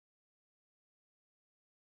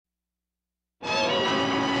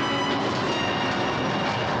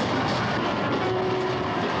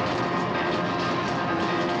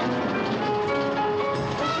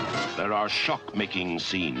are shock-making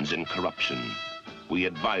scenes in Corruption. We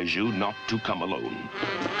advise you not to come alone.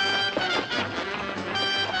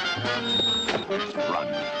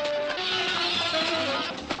 Run.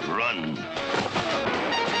 Run.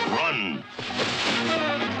 Run.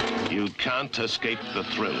 You can't escape the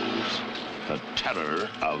thrills, the terror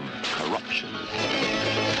of corruption.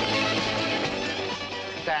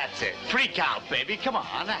 That's it. Freak out, baby. Come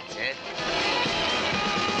on, that's it.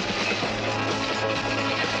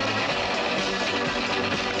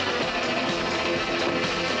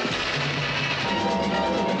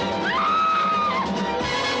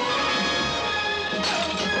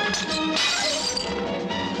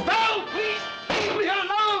 No, please! Leave me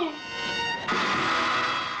alone!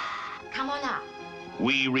 Come on up.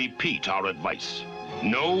 We repeat our advice.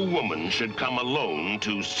 No woman should come alone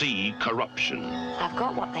to see Corruption. I've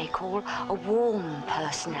got what they call a warm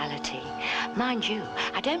personality. Mind you,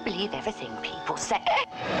 I don't believe everything people say.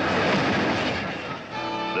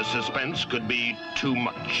 The suspense could be too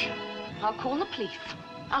much. I'll call the police.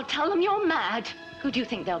 I'll tell them you're mad. Who do you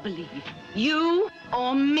think they'll believe? You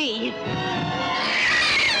or me?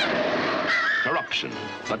 Corruption.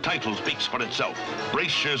 The title speaks for itself.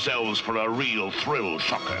 Brace yourselves for a real thrill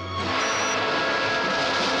shocker.